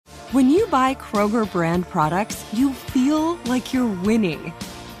When you buy Kroger brand products, you feel like you're winning.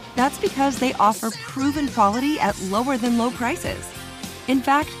 That's because they offer proven quality at lower than low prices. In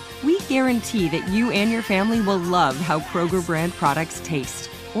fact, we guarantee that you and your family will love how Kroger brand products taste,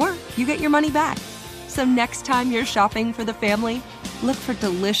 or you get your money back. So next time you're shopping for the family, look for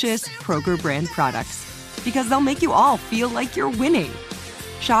delicious Kroger brand products, because they'll make you all feel like you're winning.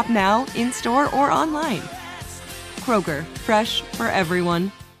 Shop now, in-store, or online. Kroger, fresh for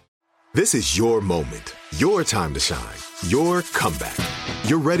everyone. This is your moment, your time to shine, your comeback.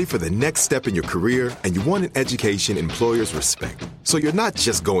 You're ready for the next step in your career, and you want an education employers respect. So you're not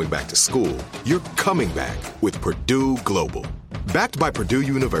just going back to school, you're coming back with Purdue Global. Backed by Purdue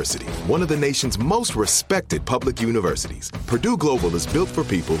University, one of the nation's most respected public universities, Purdue Global is built for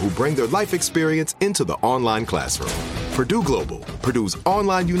people who bring their life experience into the online classroom. Purdue Global, Purdue's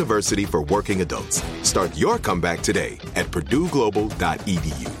online university for working adults. Start your comeback today at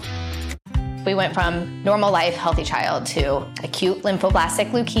purdueglobal.edu. We went from normal life, healthy child to acute lymphoblastic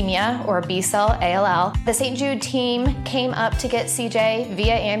leukemia, or B-cell ALL. The St. Jude team came up to get CJ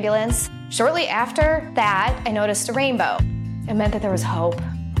via ambulance. Shortly after that, I noticed a rainbow. It meant that there was hope.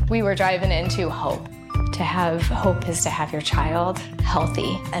 We were driving into hope. To have hope is to have your child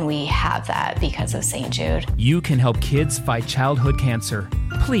healthy, and we have that because of St. Jude. You can help kids fight childhood cancer.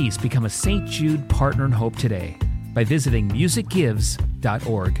 Please become a St. Jude Partner in Hope today by visiting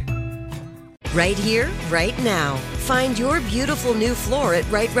musicgives.org. Right here, right now. Find your beautiful new floor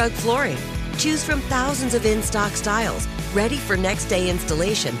at Right Rug Flooring. Choose from thousands of in-stock styles, ready for next day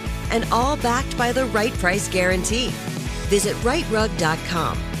installation, and all backed by the right price guarantee. Visit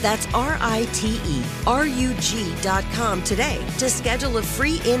rightrug.com. That's RITERUG.com today to schedule a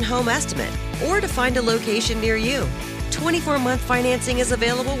free in-home estimate or to find a location near you. 24-month financing is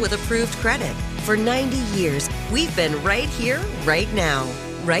available with approved credit. For 90 years, we've been right here, right now.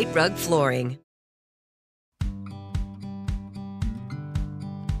 Right Rug Flooring.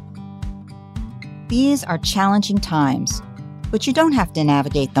 These are challenging times, but you don't have to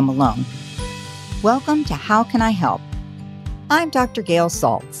navigate them alone. Welcome to How Can I Help? I'm Dr. Gail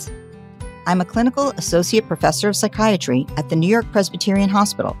Saltz. I'm a clinical associate professor of psychiatry at the New York Presbyterian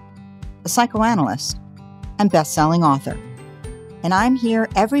Hospital, a psychoanalyst, and best-selling author. And I'm here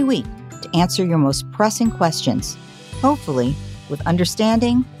every week to answer your most pressing questions, hopefully with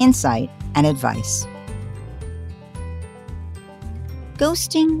understanding, insight, and advice.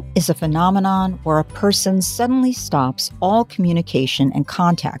 Ghosting is a phenomenon where a person suddenly stops all communication and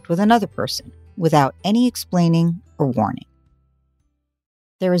contact with another person without any explaining or warning.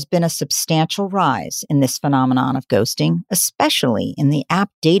 There has been a substantial rise in this phenomenon of ghosting, especially in the app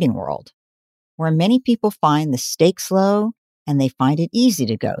dating world, where many people find the stakes low and they find it easy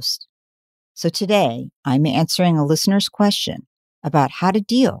to ghost. So today, I'm answering a listener's question about how to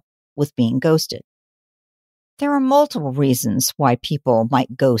deal with being ghosted. There are multiple reasons why people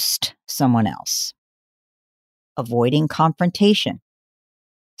might ghost someone else. Avoiding confrontation.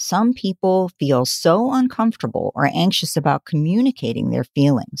 Some people feel so uncomfortable or anxious about communicating their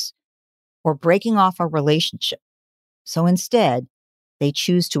feelings or breaking off a relationship. So instead, they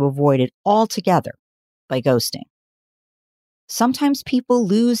choose to avoid it altogether by ghosting. Sometimes people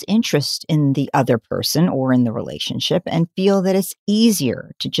lose interest in the other person or in the relationship and feel that it's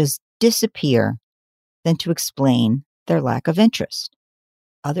easier to just disappear than to explain their lack of interest.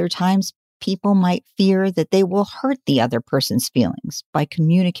 Other times, people might fear that they will hurt the other person's feelings by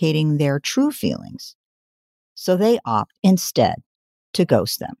communicating their true feelings, so they opt instead to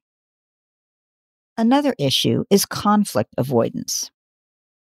ghost them. Another issue is conflict avoidance.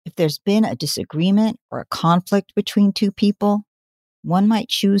 If there's been a disagreement or a conflict between two people, one might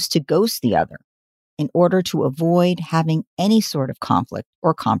choose to ghost the other in order to avoid having any sort of conflict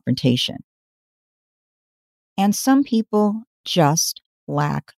or confrontation. And some people just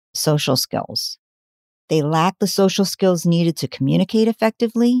lack social skills. They lack the social skills needed to communicate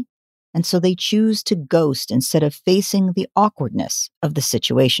effectively, and so they choose to ghost instead of facing the awkwardness of the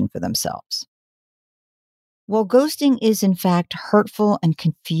situation for themselves. While ghosting is in fact hurtful and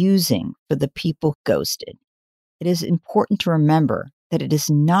confusing for the people ghosted, it is important to remember that it is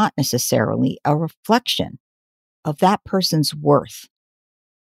not necessarily a reflection of that person's worth.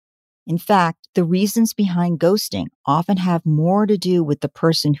 In fact, the reasons behind ghosting often have more to do with the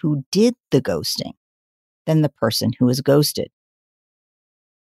person who did the ghosting than the person who is ghosted.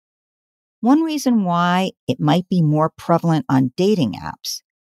 One reason why it might be more prevalent on dating apps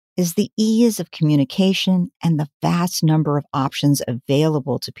is the ease of communication and the vast number of options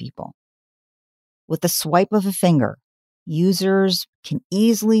available to people. With the swipe of a finger, users can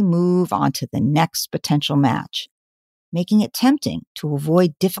easily move on to the next potential match, making it tempting to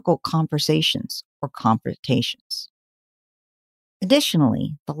avoid difficult conversations or confrontations.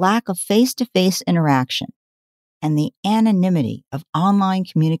 Additionally, the lack of face-to-face interaction and the anonymity of online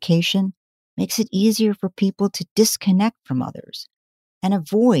communication makes it easier for people to disconnect from others and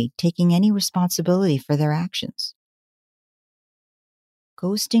avoid taking any responsibility for their actions.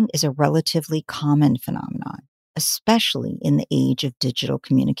 Ghosting is a relatively common phenomenon, especially in the age of digital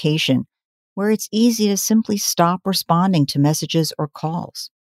communication, where it's easy to simply stop responding to messages or calls.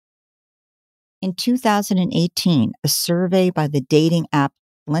 In 2018, a survey by the dating app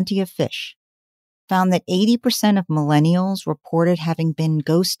Plenty of Fish found that 80% of millennials reported having been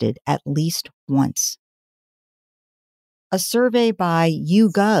ghosted at least once. A survey by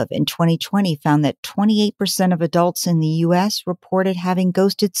YouGov in 2020 found that 28% of adults in the U.S. reported having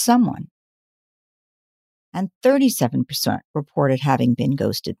ghosted someone, and 37% reported having been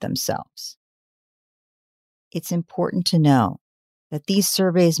ghosted themselves. It's important to know that these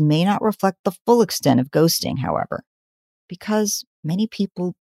surveys may not reflect the full extent of ghosting, however, because many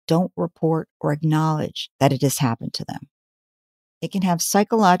people don't report or acknowledge that it has happened to them. It can have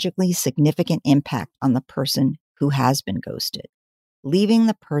psychologically significant impact on the person who has been ghosted, leaving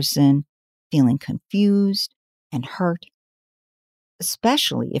the person feeling confused and hurt,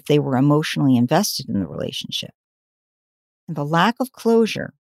 especially if they were emotionally invested in the relationship. And the lack of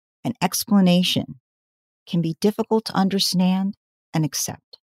closure and explanation can be difficult to understand and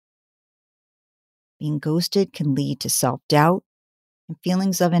accept. Being ghosted can lead to self-doubt and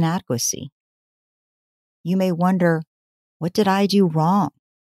feelings of inadequacy. You may wonder, what did I do wrong?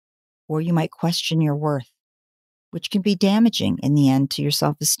 Or you might question your worth, which can be damaging in the end to your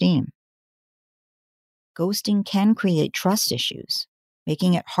self-esteem. Ghosting can create trust issues,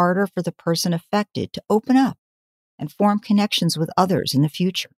 making it harder for the person affected to open up and form connections with others in the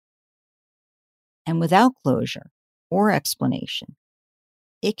future. And without closure or explanation,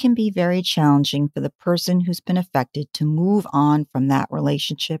 it can be very challenging for the person who's been affected to move on from that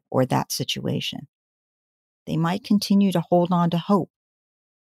relationship or that situation. They might continue to hold on to hope.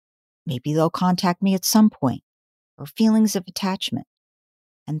 Maybe they'll contact me at some point, or feelings of attachment,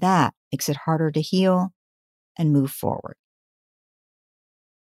 and that makes it harder to heal and move forward.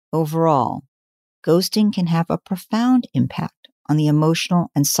 Overall, ghosting can have a profound impact on the emotional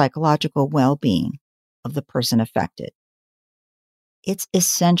and psychological well-being of the person affected. It's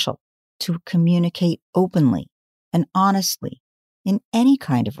essential to communicate openly and honestly in any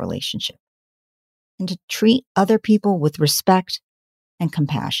kind of relationship, and to treat other people with respect and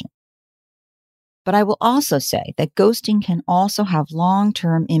compassion. But I will also say that ghosting can also have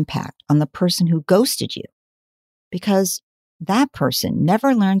long-term impact on the person who ghosted you, because that person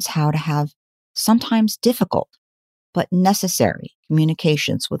never learns how to have sometimes difficult but necessary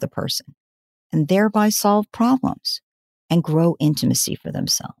communications with a person, and thereby solve problems and grow intimacy for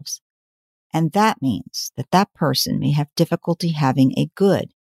themselves. And that means that that person may have difficulty having a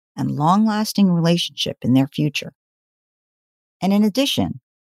good and long-lasting relationship in their future. And in addition,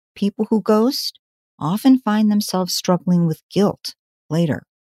 people who ghost often find themselves struggling with guilt later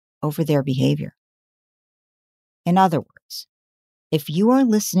over their behavior. In other words, if you are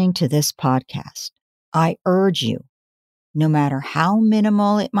listening to this podcast, I urge you, no matter how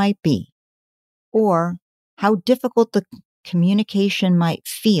minimal it might be, or how difficult the communication might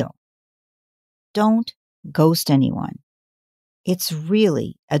feel, don't ghost anyone. It's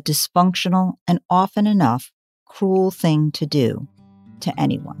really a dysfunctional and often enough cruel thing to do to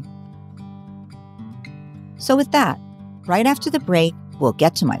anyone. So with that, right after the break, we'll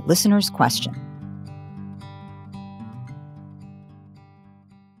get to my listener's question.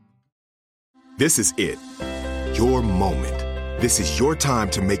 This is it. Your moment. This is your time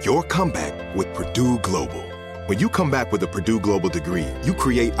to make your comeback with Purdue Global. When you come back with a Purdue Global degree, you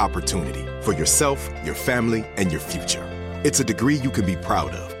create opportunity for yourself, your family, and your future. It's a degree you can be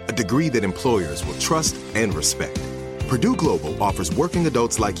proud of, a degree that employers will trust and respect. Purdue Global offers working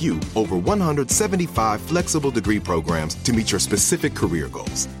adults like you over 175 flexible degree programs to meet your specific career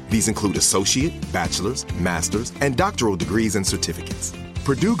goals. These include associate, bachelor's, master's, and doctoral degrees and certificates.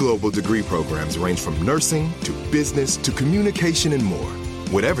 Purdue Global degree programs range from nursing to business to communication and more.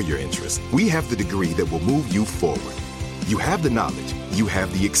 Whatever your interest, we have the degree that will move you forward. You have the knowledge, you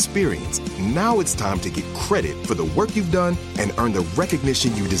have the experience. Now it's time to get credit for the work you've done and earn the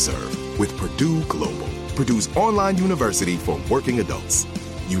recognition you deserve with Purdue Global, Purdue's online university for working adults.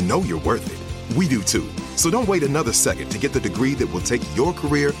 You know you're worth it. We do too. So don't wait another second to get the degree that will take your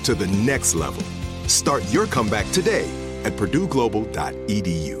career to the next level. Start your comeback today at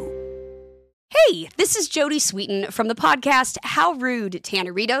purdueglobal.edu. Hey, Hey, this is Jodie Sweetin from the podcast How Rude,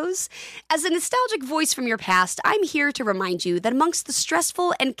 Tanneritos. As a nostalgic voice from your past, I'm here to remind you that amongst the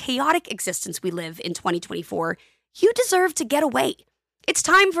stressful and chaotic existence we live in 2024, you deserve to get away. It's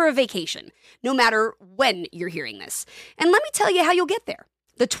time for a vacation, no matter when you're hearing this. And let me tell you how you'll get there.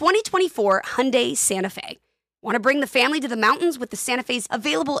 The 2024 Hyundai Santa Fe. Want to bring the family to the mountains with the Santa Fe's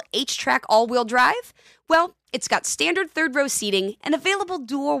available H-Track all-wheel drive? Well, it's got standard third-row seating and available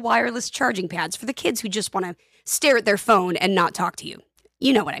dual wireless charging pads for the kids who just want to stare at their phone and not talk to you.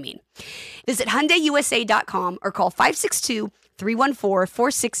 You know what I mean. Visit HyundaiUSA.com or call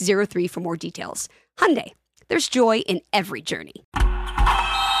 562-314-4603 for more details. Hyundai, there's joy in every journey.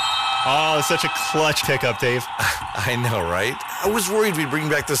 Oh, it's such a clutch pickup, Dave. I know, right? I was worried we'd bring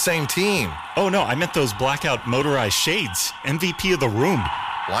back the same team. Oh, no, I meant those blackout motorized shades. MVP of the room.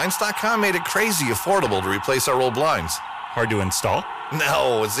 Blinds.com made it crazy affordable to replace our old blinds. Hard to install?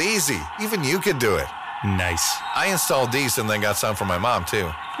 No, it's easy. Even you could do it. Nice. I installed these and then got some for my mom, too.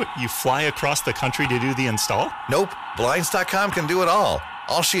 What, you fly across the country to do the install? Nope. Blinds.com can do it all.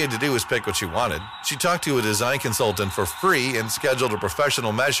 All she had to do was pick what she wanted. She talked to a design consultant for free and scheduled a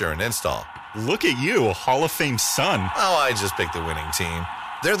professional measure and install. Look at you, Hall of Fame son. Oh, I just picked the winning team.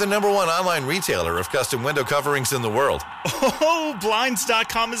 They're the #1 online retailer of custom window coverings in the world. Oh,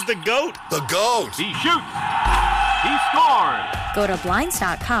 Blinds.com is the GOAT. The GOAT! He shoots. He scores. Go to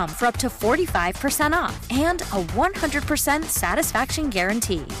Blinds.com for up to 45% off and a 100% satisfaction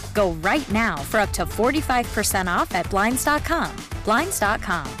guarantee. Go right now for up to 45% off at Blinds.com.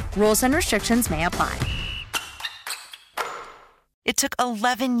 Blinds.com. Rules and restrictions may apply. It took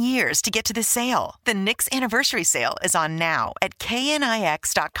 11 years to get to this sale. The Knix Anniversary Sale is on now at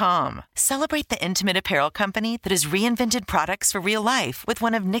KNIX.com. Celebrate the intimate apparel company that has reinvented products for real life with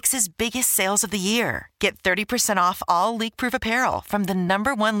one of Knix's biggest sales of the year. Get 30% off all leak-proof apparel from the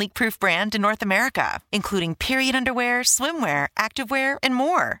 #1 leak-proof brand in North America, including period underwear, swimwear, activewear, and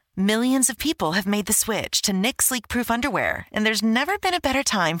more. Millions of people have made the switch to Knix leak-proof underwear, and there's never been a better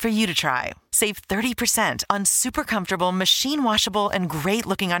time for you to try. Save 30% on super comfortable, machine-washable, and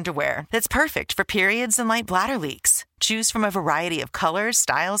great-looking underwear that's perfect for periods and light bladder leaks. Choose from a variety of colors,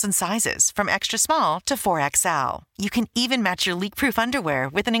 styles, and sizes, from extra small to 4XL. You can even match your leak-proof underwear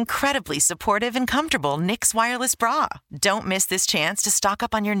with an incredibly supportive and comfortable Knix wireless bra. Don't miss this chance to stock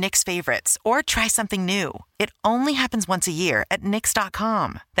up on your Knix favorites or try something new. It only happens once a year at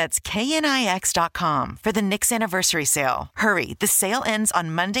Knix.com. That's KNIX.com for the Knix Anniversary Sale. Hurry, the sale ends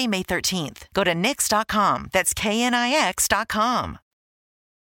on Monday, May 13th. Go to Knix.com. That's KNIX.com.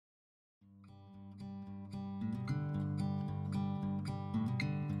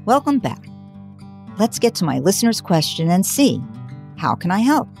 Welcome back. Let's get to my listener's question and see, how can I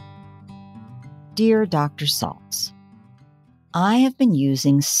help? Dear Dr. Saltz, I have been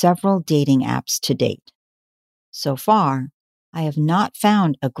using several dating apps to date. So far, I have not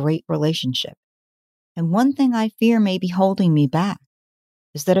found a great relationship. And one thing I fear may be holding me back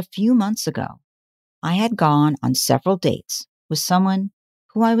is that a few months ago, I had gone on several dates with someone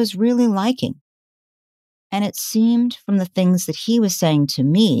who I was really liking. And it seemed from the things that he was saying to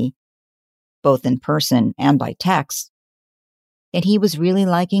me, both in person and by text, that he was really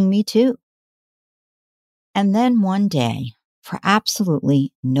liking me too. And then one day, for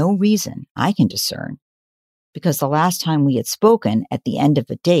absolutely no reason I can discern, because the last time we had spoken at the end of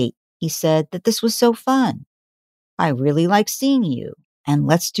a date, he said that this was so fun. I really like seeing you, and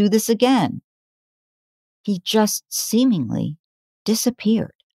let's do this again. He just seemingly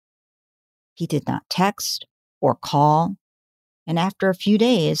disappeared. He did not text or call, and after a few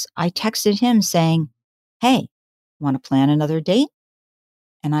days, I texted him saying, "Hey, want to plan another date?"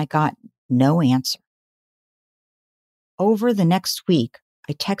 And I got no answer. Over the next week,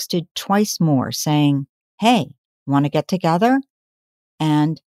 I texted twice more saying, "Hey, want to get together?"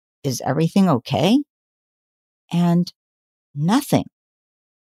 And "Is everything okay?" And nothing.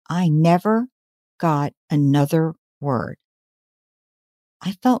 I never got another word.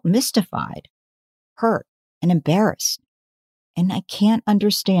 I felt mystified, hurt, and embarrassed, and I can't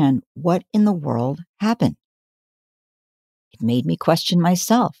understand what in the world happened. It made me question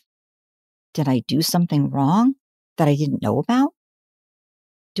myself. Did I do something wrong that I didn't know about?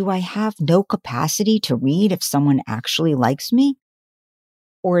 Do I have no capacity to read if someone actually likes me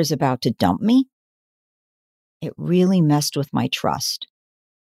or is about to dump me? It really messed with my trust.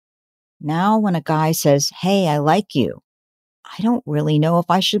 Now when a guy says, "Hey, I like you," I don't really know if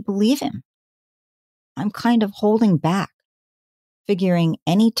I should believe him. I'm kind of holding back, figuring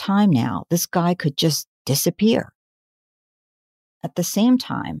any time now this guy could just disappear. At the same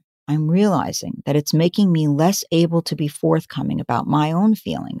time, I'm realizing that it's making me less able to be forthcoming about my own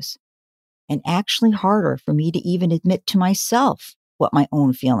feelings and actually harder for me to even admit to myself what my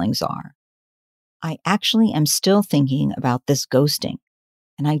own feelings are. I actually am still thinking about this ghosting,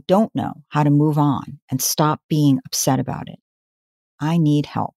 and I don't know how to move on and stop being upset about it. I need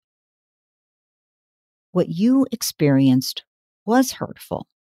help. What you experienced was hurtful,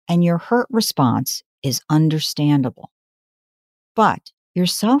 and your hurt response is understandable. But your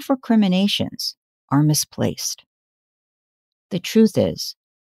self-recriminations are misplaced. The truth is,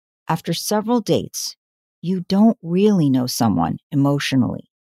 after several dates, you don't really know someone emotionally.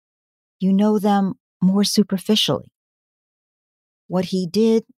 You know them more superficially. What he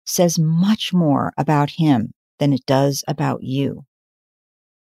did says much more about him than it does about you.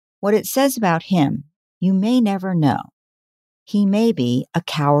 What it says about him, you may never know. He may be a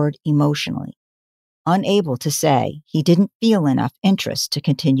coward emotionally, unable to say he didn't feel enough interest to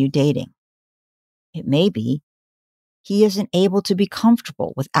continue dating. It may be he isn't able to be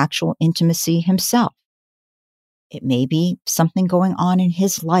comfortable with actual intimacy himself. It may be something going on in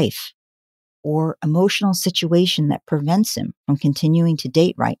his life or emotional situation that prevents him from continuing to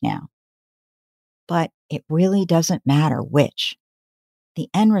date right now. But it really doesn't matter which. The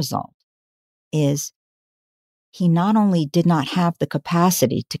end result is he not only did not have the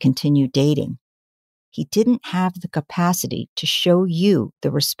capacity to continue dating, he didn't have the capacity to show you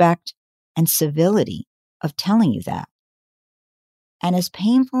the respect and civility of telling you that. And as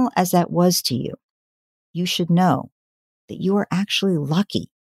painful as that was to you, you should know that you are actually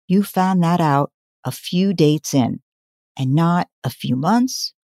lucky you found that out a few dates in and not a few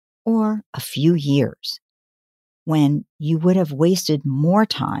months or a few years, when you would have wasted more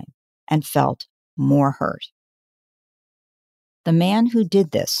time and felt more hurt. The man who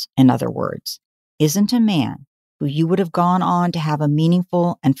did this, in other words, isn't a man who you would have gone on to have a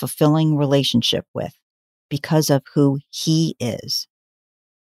meaningful and fulfilling relationship with because of who he is.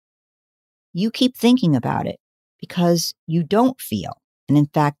 You keep thinking about it because you don't feel, and in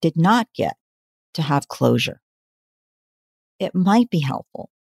fact did not get, to have closure. It might be helpful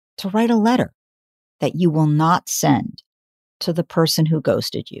to write a letter that you will not send to the person who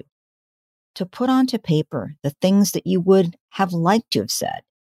ghosted you, to put onto paper the things that you would have liked to have said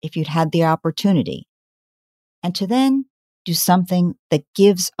if you'd had the opportunity, and to then do something that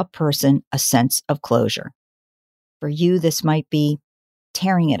gives a person a sense of closure. For you, this might be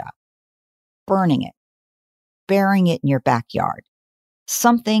tearing it up, burning it, burying it in your backyard,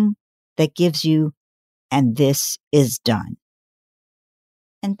 something that gives you, and this is done.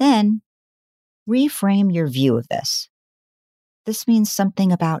 And then reframe your view of this. This means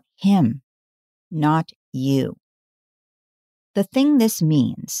something about him, not you. The thing this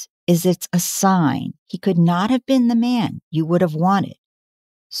means is it's a sign he could not have been the man you would have wanted.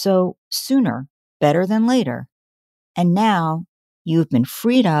 So sooner, better than later. And now you've been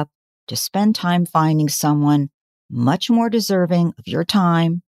freed up to spend time finding someone much more deserving of your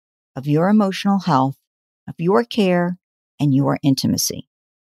time, of your emotional health, of your care, and your intimacy.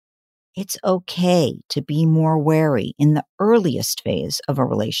 It's okay to be more wary in the earliest phase of a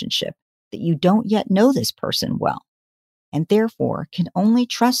relationship that you don't yet know this person well, and therefore can only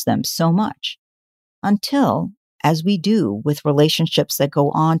trust them so much until, as we do with relationships that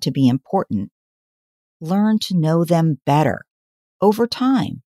go on to be important, learn to know them better over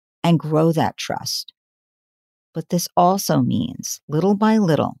time and grow that trust. But this also means, little by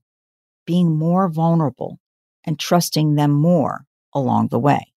little, being more vulnerable and trusting them more along the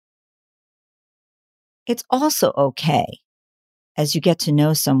way. It's also okay, as you get to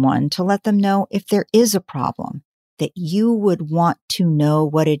know someone, to let them know if there is a problem, that you would want to know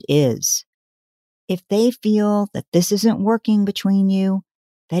what it is. If they feel that this isn't working between you,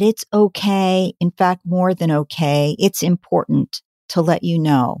 that it's okay, in fact, more than okay, it's important to let you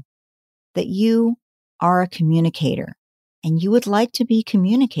know that you are a communicator and you would like to be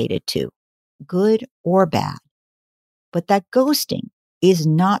communicated to, good or bad. But that ghosting is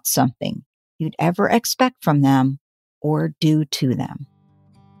not something you'd ever expect from them or do to them.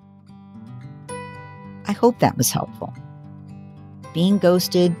 I hope that was helpful. Being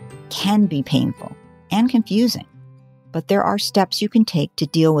ghosted can be painful and confusing, but there are steps you can take to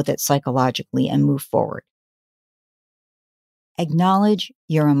deal with it psychologically and move forward. Acknowledge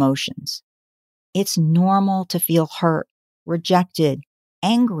your emotions. It's normal to feel hurt, rejected,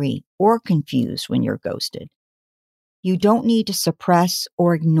 angry, or confused when you're ghosted. You don't need to suppress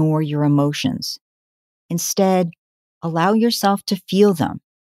or ignore your emotions. Instead, allow yourself to feel them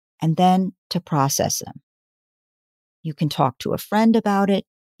and then to process them. You can talk to a friend about it.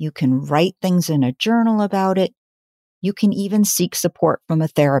 You can write things in a journal about it. You can even seek support from a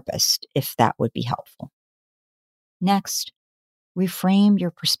therapist if that would be helpful. Next, reframe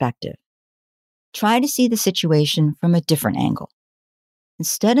your perspective. Try to see the situation from a different angle.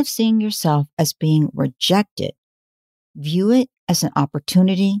 Instead of seeing yourself as being rejected, view it as an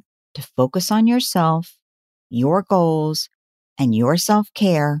opportunity to focus on yourself, your goals, and your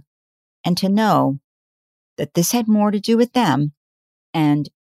self-care, and to know that this had more to do with them, and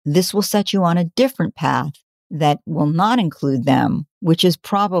this will set you on a different path that will not include them, which is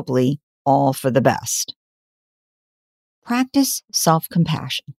probably all for the best. Practice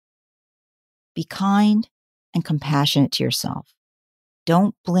self-compassion. Be kind and compassionate to yourself.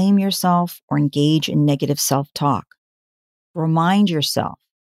 Don't blame yourself or engage in negative self-talk. Remind yourself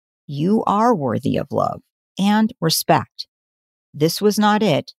you are worthy of love and respect. This was not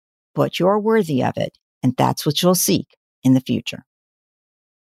it, but you're worthy of it, and that's what you'll seek in the future.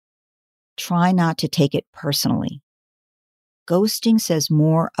 Try not to take it personally. Ghosting says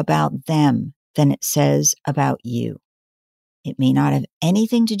more about them than it says about you. It may not have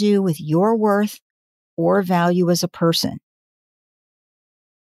anything to do with your worth or value as a person.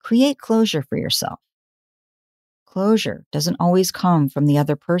 Create closure for yourself. Closure doesn't always come from the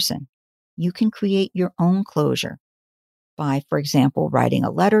other person. You can create your own closure by, for example, writing a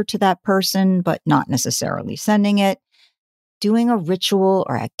letter to that person, but not necessarily sending it, doing a ritual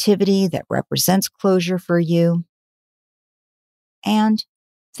or activity that represents closure for you, and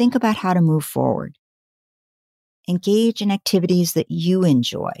think about how to move forward. Engage in activities that you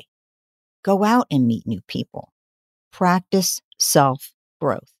enjoy. Go out and meet new people. Practice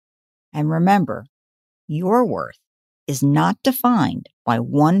self-growth. And remember, your worth is not defined by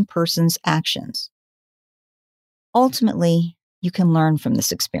one person's actions. Ultimately, you can learn from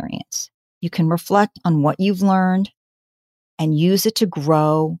this experience. You can reflect on what you've learned and use it to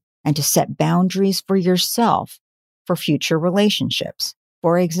grow and to set boundaries for yourself for future relationships.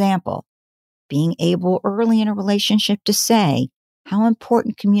 For example, being able early in a relationship to say how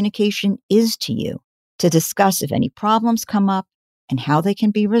important communication is to you, to discuss if any problems come up and how they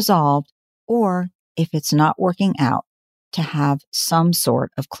can be resolved, or if it's not working out, to have some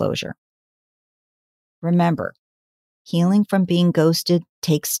sort of closure. Remember, healing from being ghosted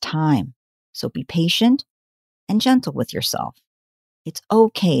takes time, so be patient and gentle with yourself. It's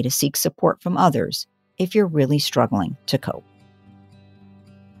okay to seek support from others if you're really struggling to cope.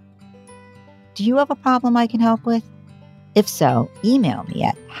 Do you have a problem I can help with? If so, email me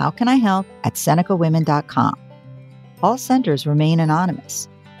at howcanihelp@senecawomen.com. All senders remain anonymous.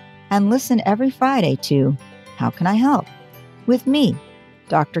 And listen every Friday to How Can I Help? With me,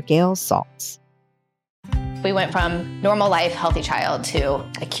 Dr. Gail Saltz. We went from normal life, healthy child to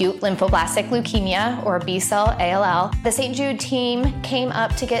acute lymphoblastic leukemia or B-cell ALL. The St. Jude team came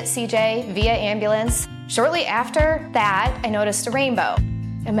up to get CJ via ambulance. Shortly after that, I noticed a rainbow.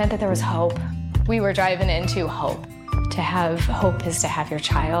 It meant that there was hope. We were driving into hope. To have hope is to have your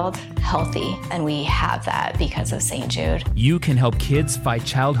child healthy, and we have that because of St. Jude. You can help kids fight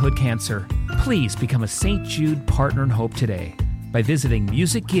childhood cancer. Please become a St. Jude Partner in Hope today by visiting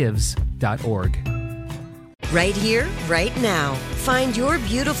musicgives.org. Right here, right now. Find your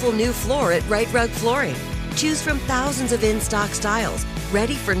beautiful new floor at Right Rug Flooring. Choose from thousands of in-stock styles,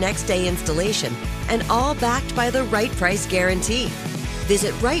 ready for next day installation, and all backed by the right price guarantee.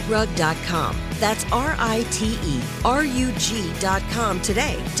 Visit rightrug.com. That's RITERUG.com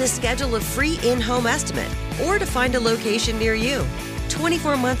today to schedule a free in-home estimate or to find a location near you.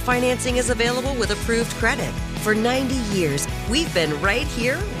 24-month financing is available with approved credit. For 90 years, we've been right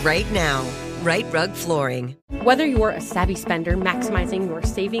here, right now. Right Rug Flooring. Whether you're a savvy spender maximizing your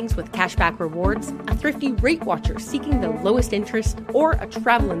savings with cashback rewards, a thrifty rate watcher seeking the lowest interest, or a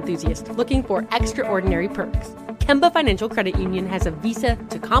travel enthusiast looking for extraordinary perks, Kemba Financial Credit Union has a visa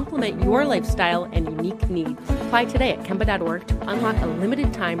to complement your lifestyle and unique needs. Apply today at Kemba.org to unlock a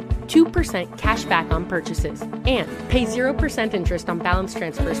limited time 2% cash back on purchases and pay 0% interest on balance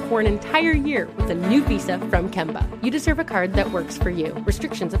transfers for an entire year with a new visa from Kemba. You deserve a card that works for you.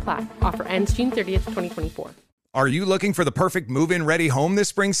 Restrictions apply. Offer ends June 30th, 2024. Are you looking for the perfect move-in ready home this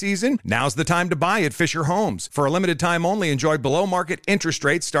spring season? Now's the time to buy at Fisher Homes. For a limited time only, enjoy below-market interest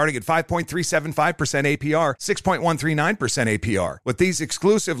rates starting at 5.375% APR, 6.139% APR. With these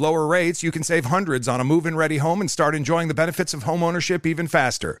exclusive lower rates, you can save hundreds on a move-in ready home and start enjoying the benefits of home ownership even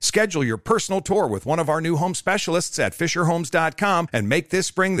faster. Schedule your personal tour with one of our new home specialists at FisherHomes.com and make this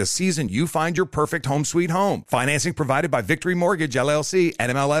spring the season you find your perfect home sweet home. Financing provided by Victory Mortgage, LLC,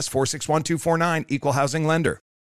 NMLS 461249, Equal Housing Lender.